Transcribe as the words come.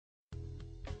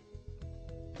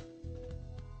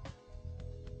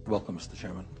Welcome, Mr.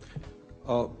 Chairman.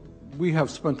 We have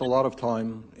spent a lot of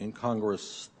time in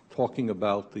Congress talking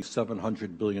about the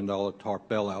 $700 billion TARP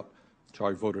bailout, which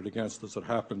I voted against as it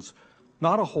happens.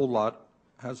 Not a whole lot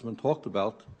has been talked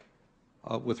about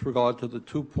with regard to the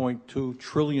 $2.2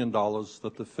 trillion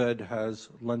that the Fed has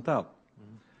lent out.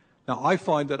 Now, I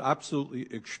find it absolutely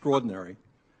extraordinary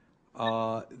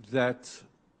that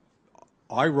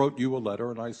I wrote you a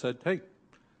letter and I said, hey,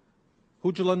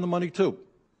 who'd you lend the money to?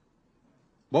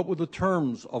 What were the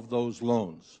terms of those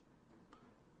loans?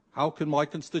 How can my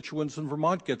constituents in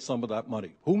Vermont get some of that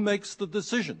money? Who makes the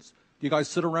decisions? Do you guys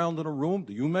sit around in a room?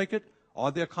 Do you make it? Are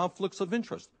there conflicts of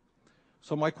interest?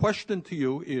 So my question to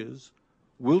you is,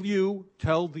 will you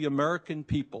tell the American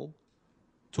people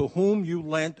to whom you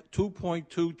lent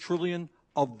 $2.2 trillion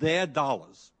of their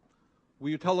dollars? Will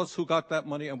you tell us who got that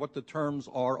money and what the terms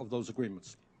are of those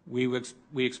agreements? We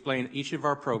explain each of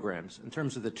our programs. In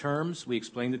terms of the terms, we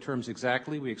explain the terms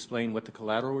exactly. We explain what the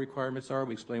collateral requirements are.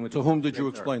 We explain what. To whom did you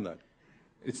explain that?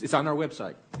 It's on our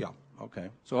website. Yeah. Okay.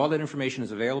 So all that information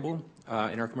is available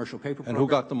in our commercial paper program. And who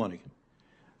got the money?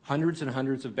 Hundreds and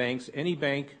hundreds of banks. Any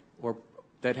bank or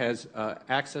that has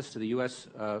access to the U.S.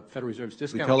 Federal Reserve's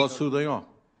discount. Tell us who they are.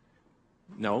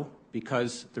 No,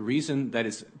 because the reason that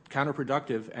is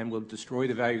counterproductive and will destroy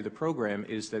the value of the program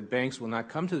is that banks will not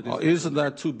come to the discount. Isn't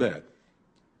that too bad?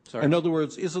 Sorry? In other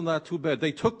words, isn't that too bad?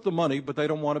 They took the money, but they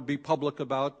don't want to be public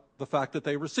about the fact that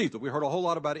they received it. We heard a whole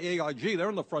lot about AIG. They're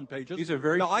on the front pages. These are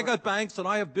very now, I got banks and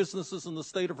I have businesses in the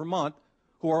state of Vermont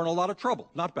who are in a lot of trouble.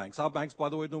 Not banks. Our banks, by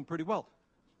the way, are doing pretty well.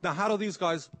 Now, how do these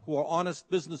guys who are honest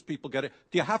business people get it?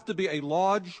 Do you have to be a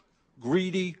large,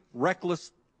 greedy,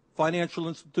 reckless financial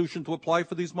institution to apply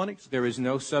for these monies? There is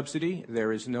no subsidy.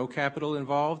 There is no capital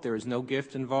involved. There is no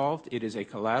gift involved. It is a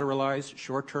collateralized,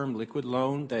 short-term liquid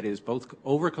loan that is both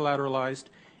over-collateralized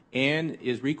and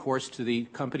is recourse to the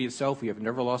company itself. We have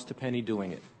never lost a penny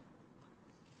doing it.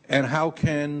 And how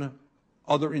can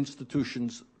other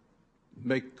institutions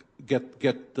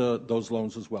get those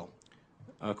loans as well?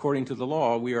 According to the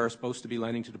law, we are supposed to be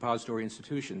lending to depository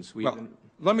institutions.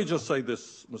 Let me just say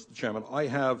this, Mr. Chairman. I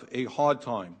have a hard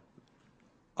time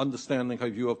understanding how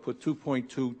you have put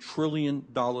 $2.2 trillion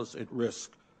at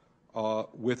risk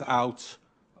without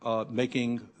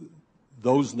making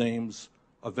those names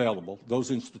available,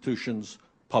 those institutions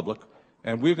public.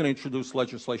 And we're going to introduce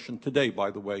legislation today,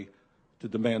 by the way, to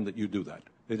demand that you do that.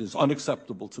 It is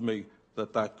unacceptable to me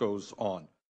that that goes on.